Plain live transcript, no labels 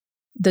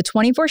The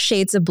 24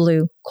 Shades of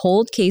Blue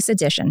Cold Case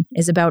Edition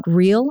is about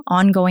real,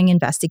 ongoing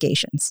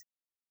investigations.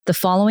 The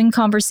following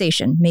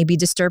conversation may be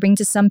disturbing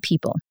to some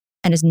people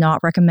and is not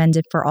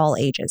recommended for all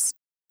ages.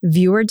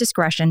 Viewer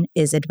discretion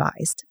is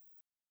advised.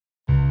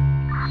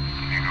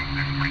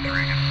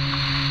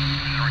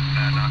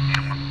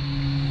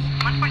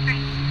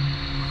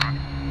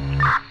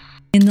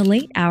 In the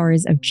late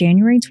hours of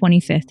January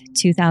 25th,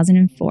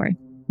 2004,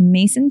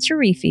 Maysam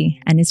Sharifi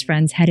and his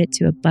friends headed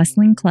to a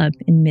bustling club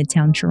in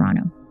midtown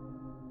Toronto.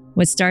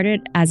 What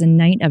started as a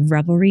night of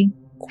revelry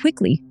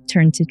quickly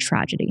turned to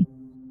tragedy.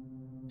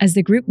 As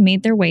the group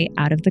made their way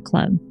out of the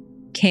club,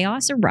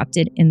 chaos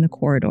erupted in the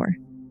corridor.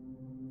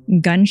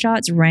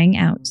 Gunshots rang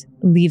out,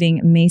 leaving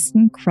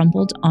Maysam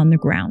crumpled on the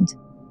ground.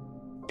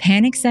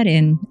 Panic set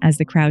in as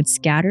the crowd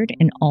scattered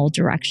in all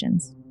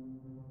directions.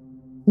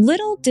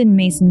 Little did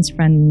Maysam's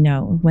friends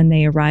know when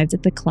they arrived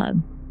at the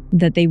club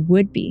that they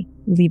would be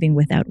leaving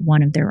without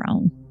one of their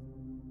own.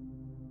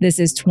 This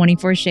is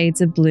 24 Shades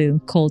of Blue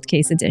Cold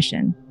Case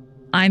Edition.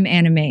 I'm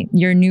Anna May,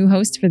 your new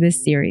host for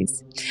this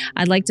series.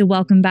 I'd like to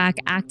welcome back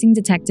Acting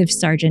Detective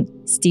Sergeant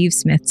Steve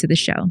Smith to the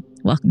show.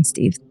 Welcome,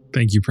 Steve.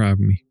 Thank you for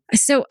having me.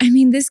 So,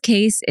 this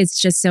case,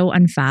 it's just so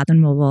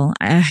unfathomable.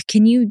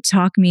 Can you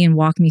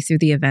walk me through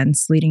the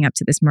events leading up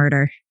to this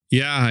murder?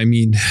 Yeah,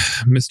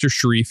 Mr.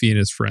 Sharifi and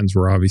his friends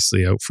were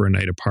obviously out for a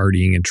night of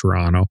partying in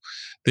Toronto.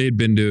 They had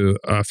been to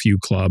a few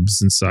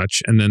clubs and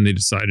such, and then they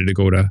decided to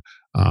go to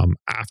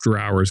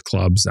after-hours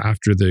clubs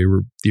after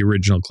the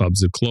original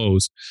clubs had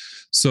closed.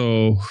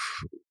 So,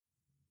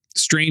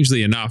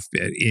 strangely enough,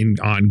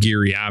 on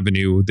Geary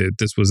Avenue,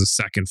 this was a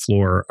second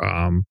floor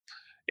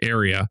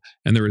area,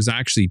 and there was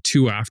actually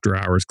two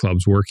after-hours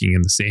clubs working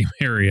in the same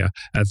area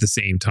at the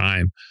same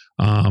time.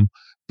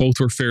 Both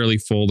were fairly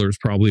full. There's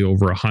probably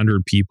over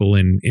 100 people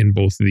in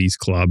both of these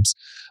clubs.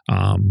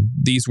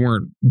 These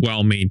weren't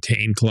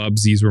well-maintained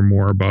clubs. These were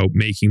more about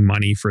making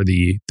money for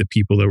the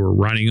people that were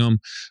running them,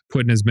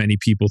 putting as many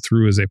people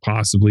through as they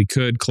possibly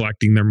could,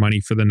 collecting their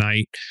money for the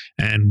night.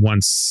 And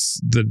once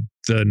the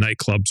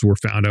nightclubs were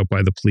found out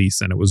by the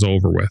police, and it was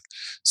over with.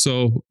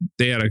 So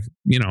they had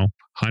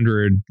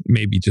 100,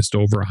 maybe just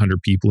over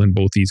 100 people in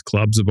both these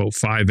clubs. About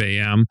 5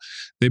 a.m.,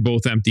 they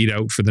both emptied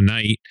out for the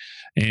night,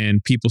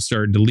 and people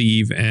started to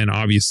leave. And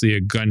obviously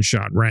a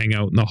gunshot rang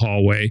out in the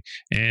hallway,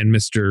 and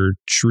Mr.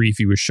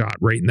 Sharifi was shot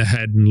right in the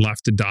head and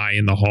left to die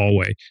in the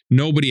hallway.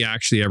 Nobody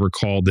actually ever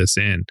called this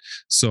in.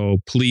 So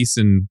police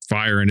and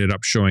fire ended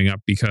up showing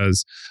up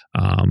because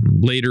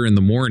later in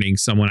the morning,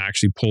 someone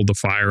actually pulled the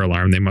fire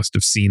alarm. They must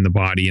have seen the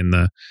body in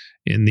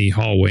the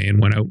hallway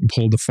and went out and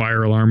pulled the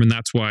fire alarm. And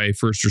that's why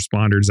first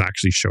responders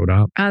actually showed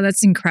up. Oh,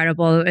 that's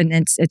incredible. And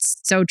it's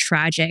so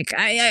tragic.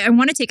 I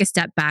want to take a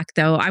step back,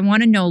 though. I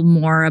want to know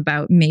more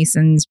about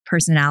Maysam's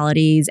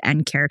personalities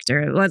and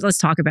character. Let's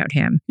talk about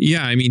him.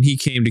 Yeah, he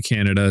came to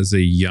Canada as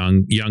a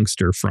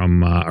youngster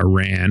from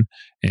Iran,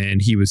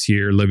 and he was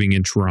here living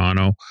in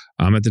Toronto.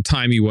 At the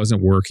time, he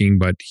wasn't working,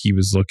 but he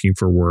was looking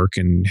for work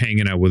and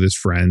hanging out with his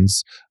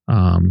friends,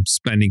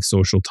 spending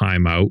social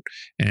time out.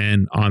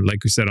 And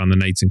like we said, on the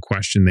nights in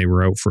question, they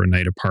were out for a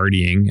night of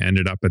partying,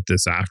 ended up at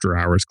this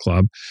after-hours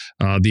club.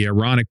 The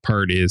ironic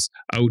part is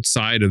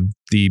outside of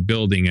the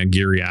building at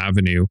Geary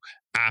Avenue,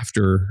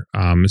 after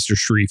Mr.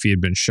 Sharifi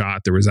had been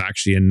shot, there was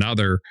actually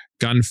another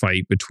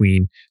gunfight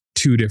between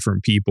two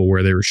different people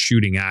where they were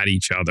shooting at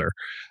each other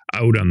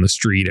out on the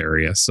street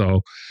area.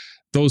 So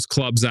those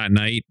clubs that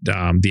night,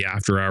 the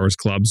after-hours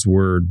clubs,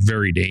 were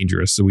very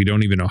dangerous. So we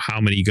don't even know how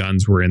many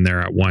guns were in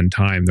there at one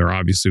time. There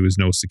obviously was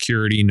no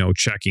security, no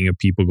checking of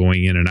people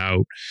going in and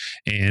out.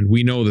 And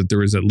we know that there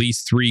was at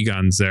least 3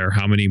 guns there.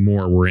 How many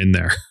more were in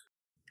there?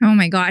 Oh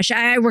my gosh.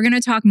 We're going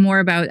to talk more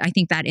about, I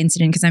think, that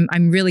incident because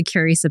I'm really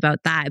curious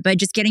about that. But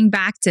just getting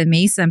back to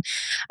Maysam,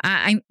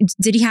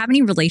 did he have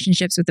any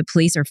relationships with the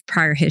police or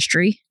prior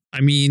history?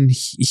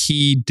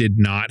 He did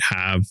not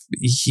have,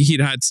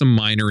 he'd had some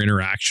minor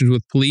interactions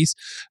with police,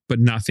 but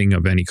nothing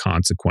of any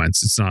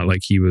consequence. It's not like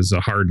he was a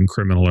hardened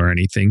criminal or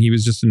anything. He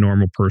was just a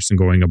normal person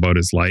going about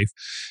his life,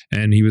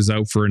 and he was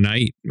out for a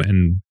night.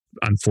 And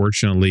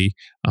unfortunately,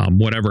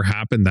 whatever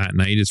happened that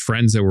night, his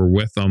friends that were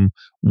with him,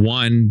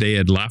 they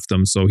had left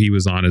him, so he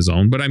was on his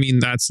own. But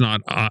that's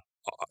not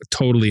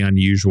totally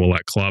unusual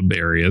at club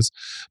areas.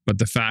 But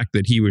the fact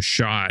that he was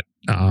shot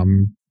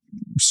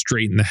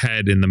straight in the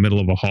head in the middle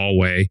of a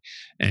hallway,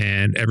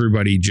 and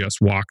everybody just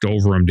walked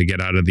over him to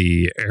get out of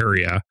the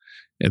area,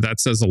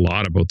 that says a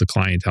lot about the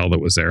clientele that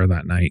was there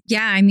that night.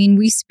 Yeah,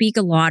 we speak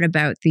a lot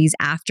about these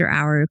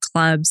after-hour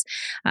clubs,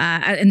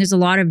 and there's a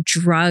lot of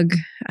drug.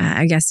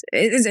 I guess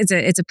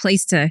it's a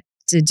place to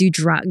do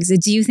drugs.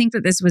 Do you think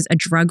that this was a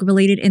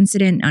drug-related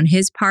incident on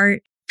his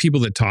part? People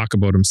that talk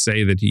about him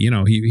say that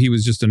he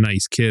was just a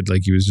nice kid,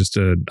 like he was just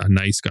a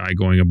nice guy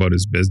going about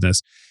his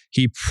business.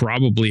 He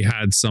probably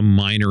had some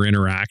minor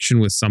interaction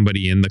with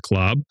somebody in the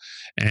club,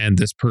 and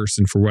this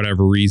person, for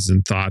whatever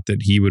reason, thought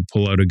that he would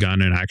pull out a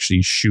gun and actually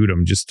shoot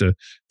him just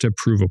to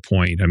prove a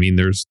point.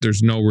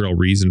 There's no real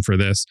reason for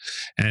this.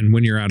 And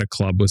when you're at a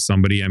club with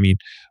somebody,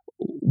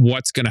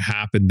 what's going to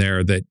happen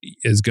there that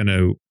is going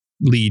to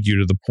lead you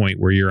to the point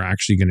where you're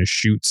actually going to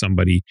shoot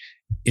somebody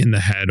in the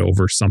head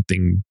over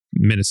something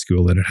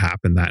minuscule that had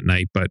happened that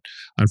night. But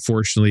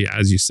unfortunately,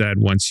 as you said,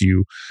 once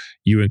you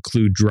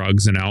include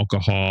drugs and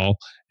alcohol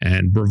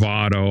and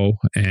bravado,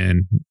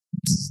 and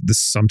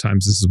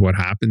sometimes this is what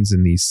happens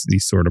in these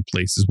sort of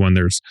places when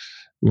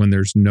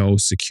there's no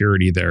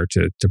security there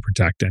to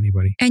protect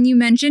anybody. And you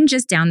mentioned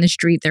just down the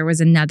street, there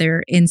was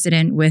another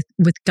incident with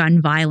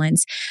gun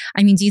violence.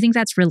 I mean, do you think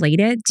that's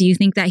related? Do you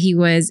think that he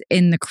was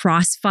in the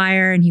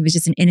crossfire and he was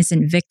just an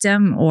innocent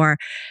victim? Or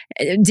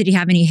did he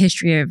have any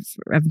history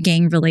of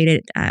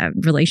gang-related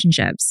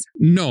relationships?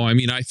 No, I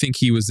mean, I think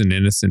he was an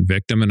innocent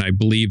victim. And I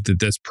believe that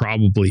this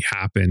probably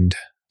happened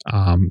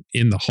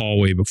in the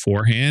hallway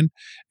beforehand,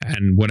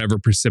 and whatever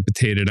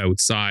precipitated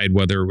outside,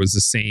 whether it was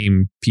the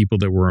same people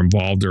that were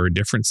involved or a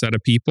different set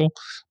of people.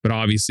 But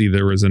obviously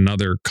there was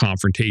another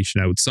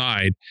confrontation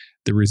outside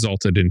that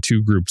resulted in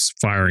two groups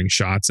firing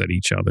shots at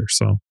each other.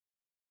 So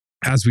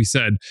as we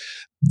said,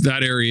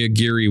 that area,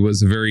 Geary,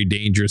 was a very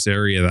dangerous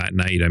area that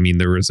night. I mean,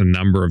 there was a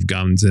number of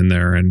guns in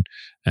there, and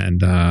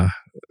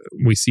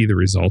we see the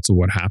results of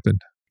what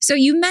happened. So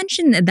you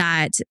mentioned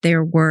that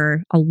there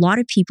were a lot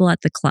of people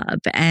at the club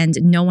and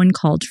no one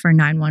called for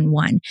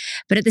 911.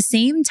 But at the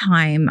same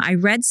time, I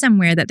read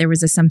somewhere that there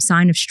was some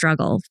sign of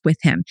struggle with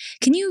him.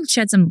 Can you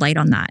shed some light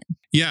on that?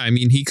 Yeah, I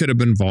mean, he could have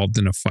been involved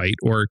in a fight,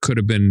 or it could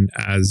have been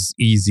as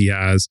easy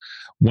as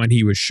when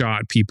he was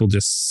shot, people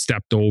just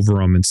stepped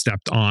over him and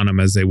stepped on him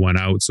as they went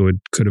out. So it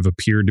could have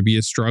appeared to be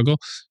a struggle.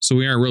 So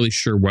we aren't really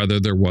sure whether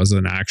there was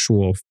an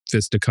actual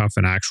fisticuff,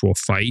 an actual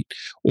fight,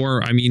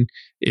 or, I mean,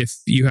 if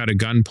you had a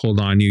gun pulled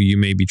on you, you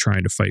may be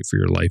trying to fight for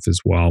your life as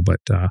well.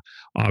 But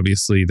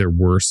obviously there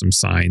were some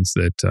signs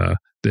that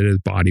his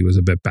body was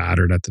a bit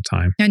battered at the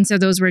time. And so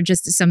those were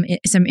just some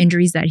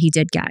injuries that he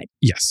did get?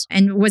 Yes.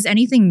 And was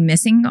anything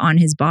missing on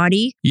his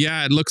body?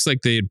 Yeah, it looks like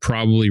they had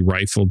probably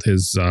rifled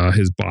his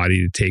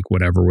body to take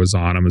whatever was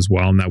on him as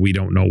well. And that we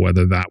don't know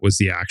whether that was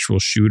the actual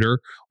shooter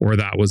or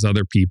that was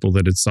other people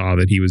that had saw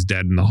that he was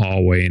dead in the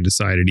hallway and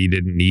decided he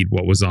didn't need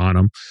what was on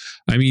him.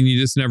 I mean, you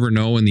just never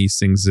know in these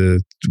things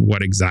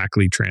what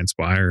exactly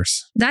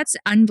transpires. That's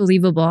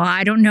unbelievable.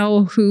 I don't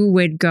know who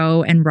would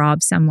go and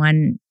rob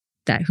someone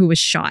who was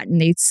shot, and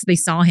they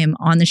saw him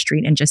on the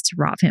street and just to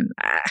rob him.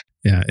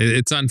 Yeah,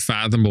 it's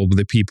unfathomable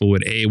that people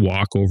would A,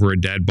 walk over a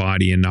dead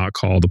body and not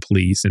call the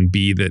police, and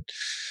B, that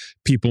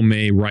people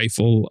may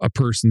rifle a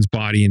person's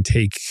body and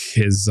take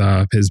his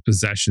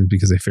possessions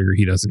because they figure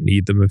he doesn't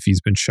need them if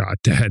he's been shot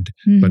dead.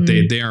 Mm-hmm. But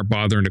they aren't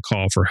bothering to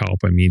call for help.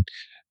 I mean,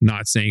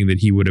 not saying that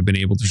he would have been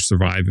able to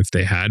survive if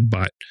they had,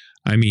 but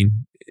I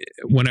mean,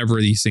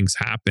 whenever these things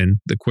happen,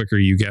 the quicker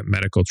you get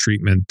medical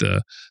treatment,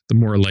 the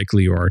more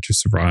likely you are to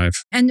survive.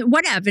 And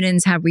what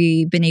evidence have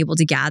we been able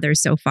to gather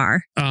so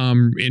far?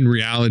 In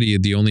reality,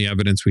 the only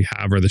evidence we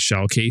have are the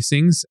shell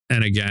casings.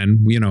 And again,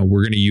 we're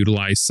going to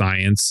utilize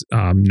science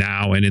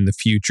now and in the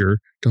future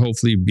to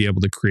hopefully be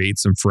able to create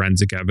some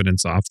forensic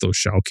evidence off those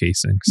shell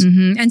casings.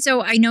 Mm-hmm. And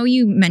so I know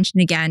you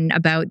mentioned again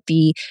about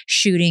the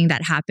shooting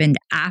that happened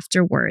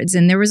afterwards,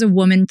 and there was a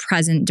woman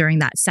present during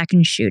that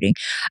second shooting.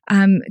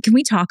 Can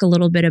we talk a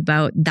little bit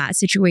about that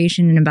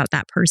situation and about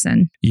that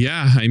person?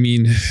 Yeah, I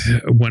mean,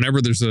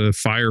 whenever there's a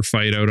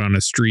firefight out on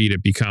a street,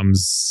 it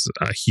becomes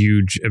a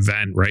huge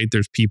event, right?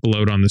 There's people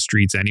out on the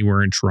streets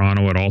anywhere in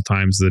Toronto at all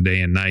times of the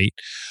day and night.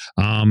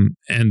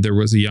 And there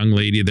was a young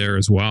lady there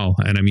as well.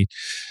 And I mean,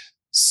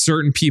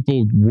 certain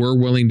people were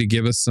willing to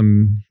give us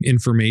some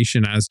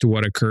information as to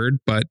what occurred.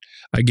 But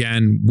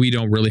again, we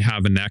don't really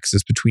have a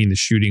nexus between the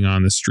shooting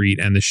on the street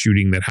and the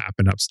shooting that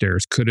happened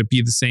upstairs. Could it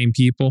be the same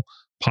people?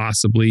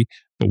 Possibly,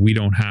 but we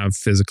don't have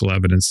physical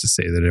evidence to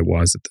say that it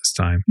was at this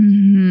time.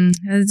 Mm-hmm.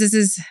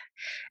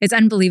 It's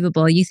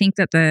unbelievable. You think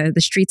that the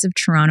streets of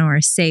Toronto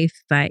are safe,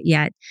 but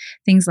yet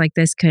things like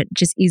this could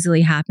just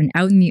easily happen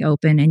out in the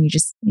open, and you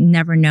just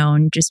never know,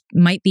 and just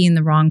might be in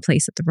the wrong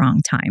place at the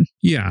wrong time.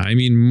 Yeah, I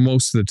mean,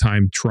 most of the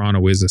time,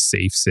 Toronto is a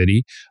safe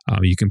city.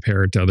 You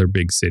compare it to other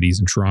big cities,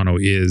 and Toronto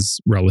is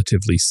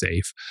relatively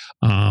safe.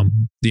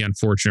 The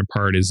unfortunate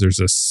part is there's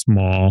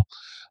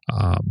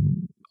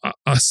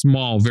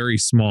very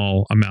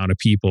small amount of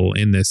people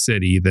in this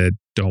city that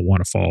don't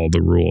want to follow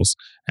the rules.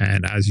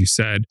 And as you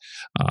said,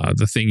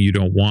 the thing you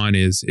don't want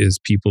is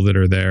people that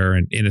are there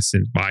and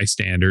innocent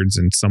bystanders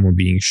and someone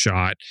being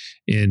shot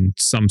in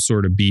some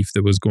sort of beef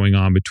that was going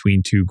on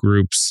between two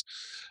groups.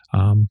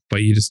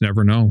 But you just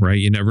never know, right?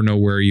 You never know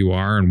where you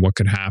are and what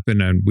could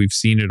happen. And we've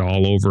seen it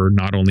all over,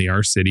 not only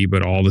our city,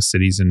 but all the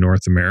cities in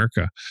North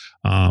America.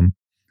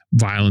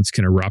 Violence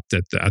can erupt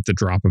at the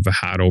drop of a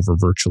hat over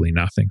virtually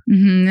nothing.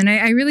 Mm-hmm. And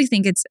I really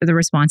think it's the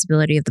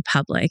responsibility of the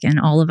public and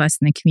all of us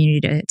in the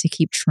community to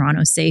keep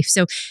Toronto safe.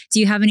 So do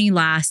you have any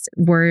last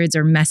words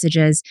or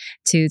messages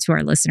to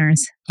our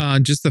listeners?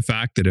 Just the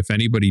fact that if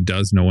anybody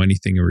does know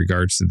anything in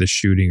regards to the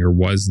shooting or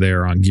was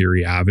there on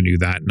Geary Avenue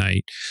that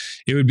night,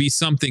 it would be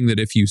something that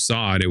if you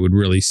saw it, it would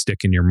really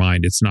stick in your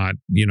mind. It's not,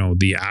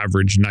 the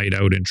average night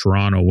out in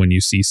Toronto when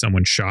you see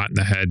someone shot in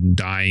the head and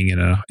dying in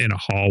a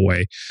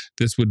hallway.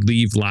 This would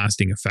leave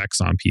lasting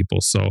effects on people.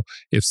 So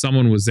if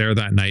someone was there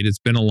that night, it's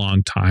been a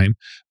long time,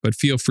 but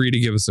feel free to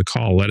give us a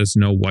call. Let us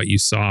know what you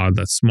saw.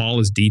 The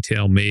smallest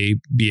detail may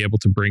be able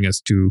to bring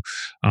us to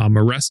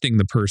arresting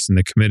the person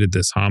that committed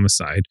this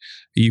homicide.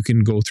 You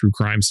can go through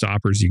Crime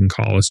Stoppers. You can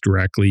call us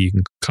directly. You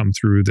can come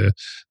through the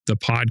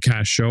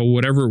podcast show,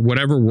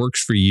 whatever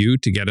works for you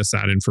to get us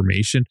that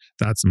information.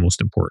 That's the most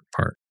important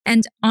part.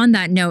 And on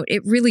that note,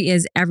 it really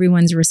is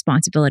everyone's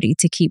responsibility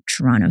to keep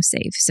Toronto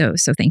safe. So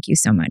thank you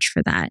so much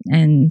for that.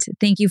 And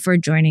thank you for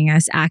joining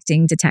us,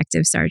 Acting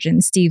Detective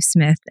Sergeant Steve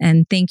Smith.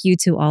 And thank you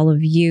to all of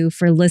you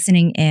for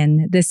listening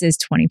in. This is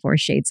 24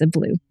 Shades of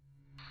Blue.